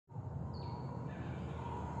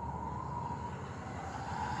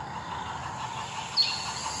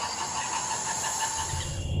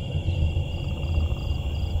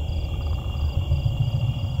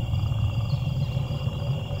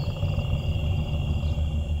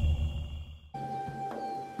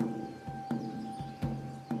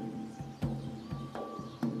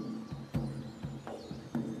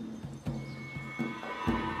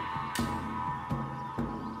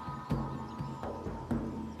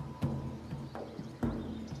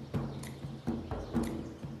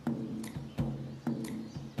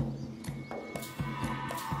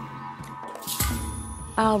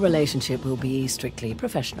Our relationship will be strictly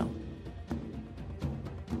professional.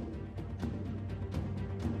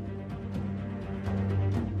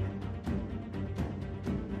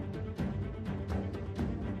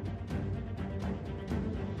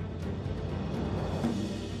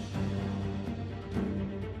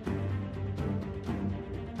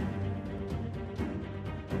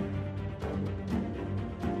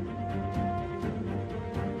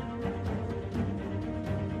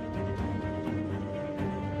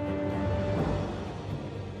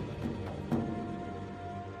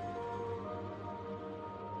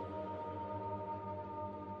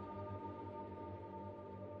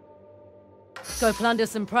 Go plunder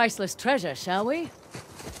some priceless treasure, shall we?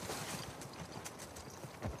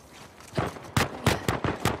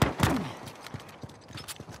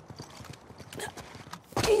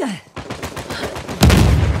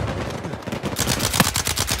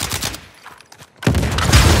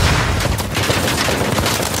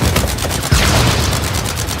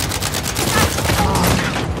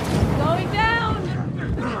 Going down!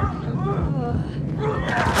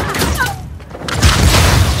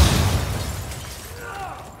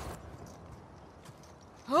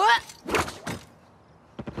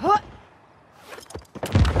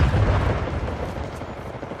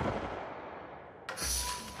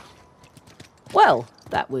 Well,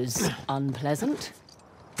 that was unpleasant.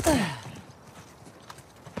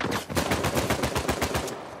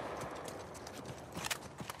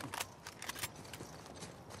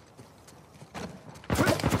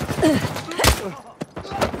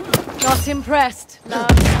 Not impressed, love.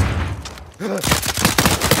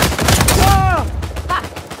 Ha!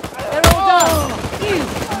 They're all done. You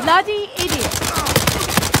bloody idiot!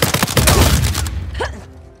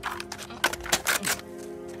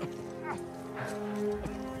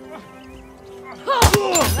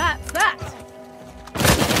 That's that!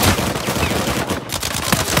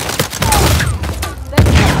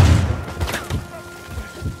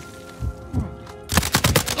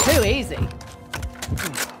 Too easy.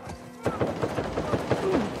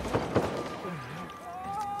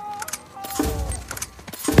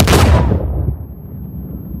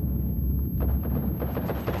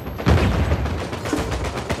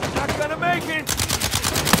 Not gonna make it!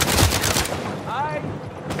 I'm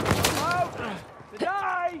out to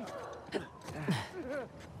die!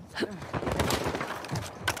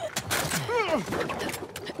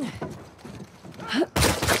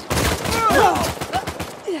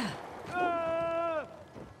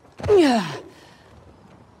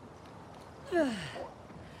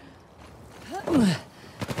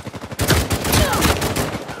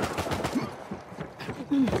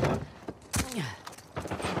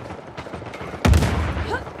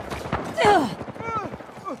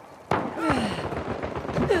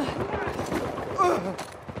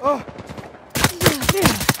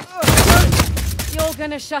 You're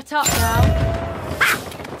gonna shut up now.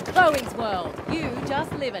 Chloe's world. You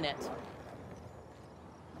just live in it.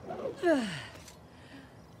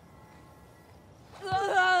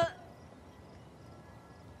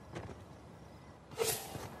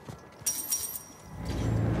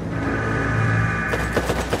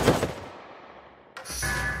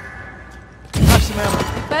 Have some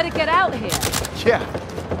ammo. Better get out here. Yeah.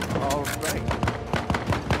 All right.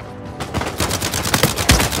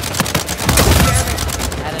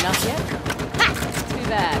 Had enough yet? Ha! Too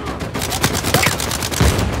bad.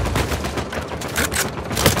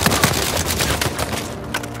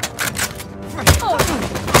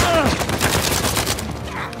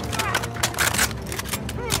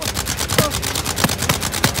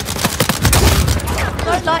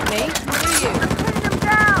 Don't like me, do you? Pin him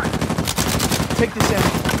down! Take this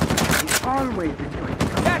ammo. He's always enjoyed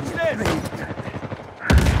Catch this!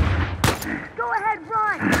 Go ahead,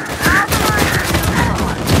 run! I'll find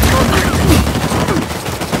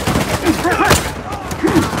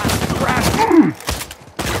you!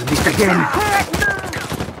 Meet again!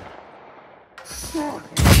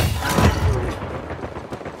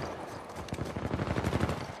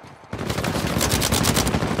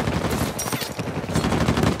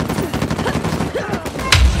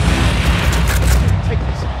 Take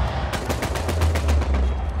this.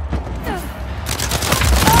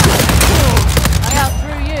 I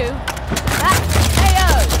outthrew you. That's KO.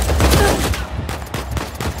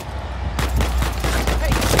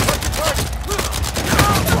 Hey, what's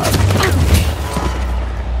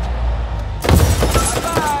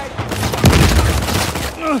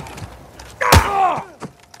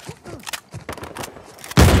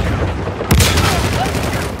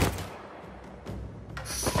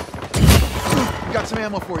Got some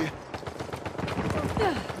ammo for you.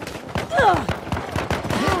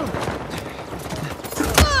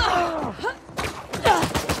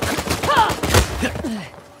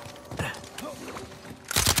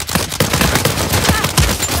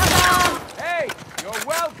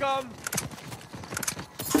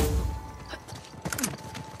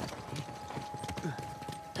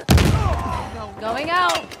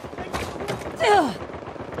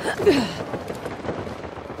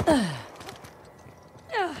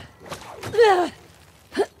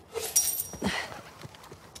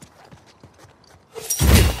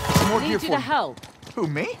 More gear Need you for to you. help. Who,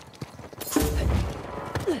 me?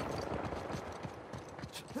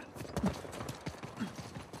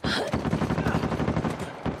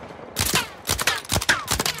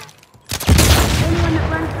 Anyone that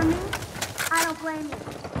runs from me, I don't blame you.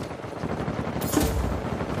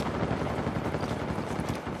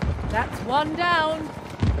 That's one down.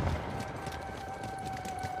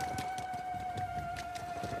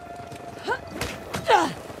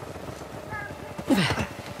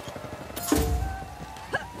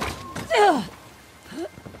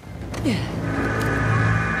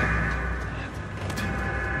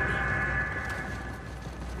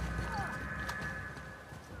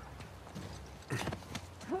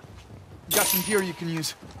 Got some gear you can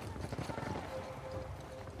use.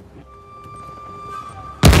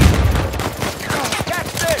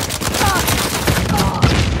 Catch this!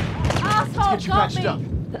 Asshole Get you got patched me. up.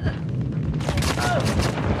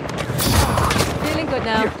 Feeling good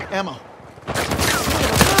now. Here, ammo.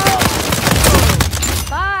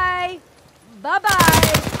 Bye. Bye-bye.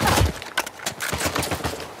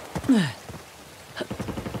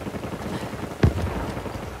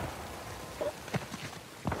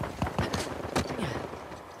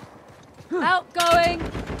 Outgoing.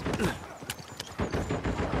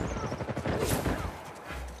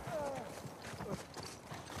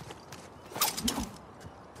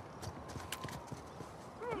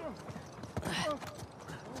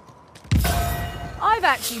 I've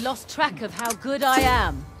actually lost track of how good I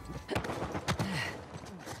am.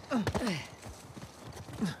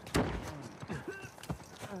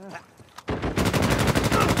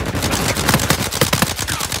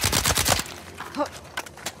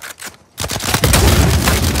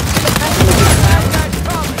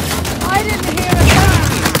 I didn't hear a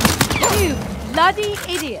sound. You bloody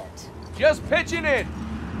idiot. Just pitching in.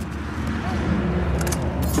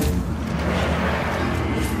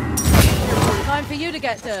 Time for you to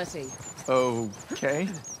get dirty. Okay.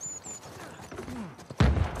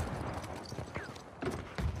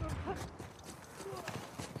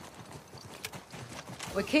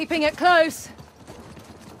 We're keeping it close.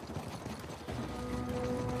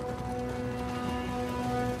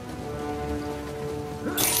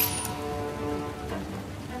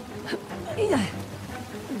 Don't make me laugh.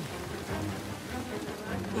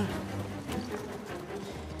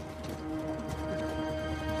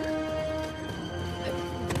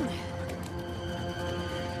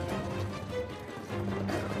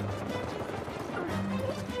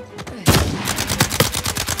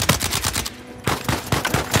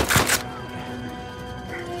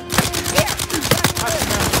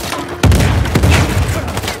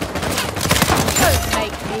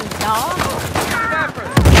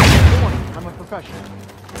 Don't worry, I'm a professional.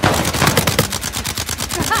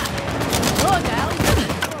 You're down.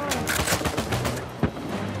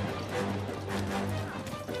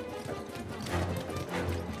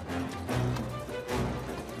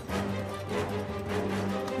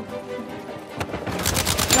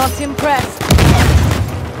 Not impressed.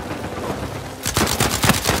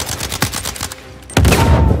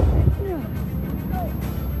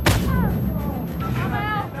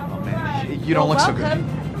 You don't look so good. Welcome.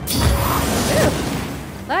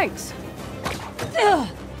 Thanks.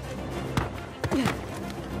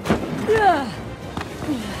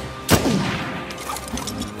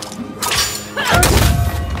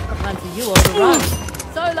 Time for you all to run.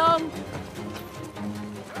 So long.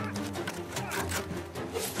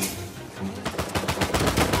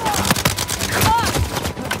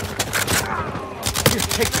 Here,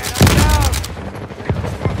 take that.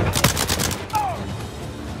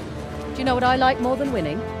 Do you know what I like more than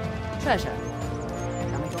winning? Treasure.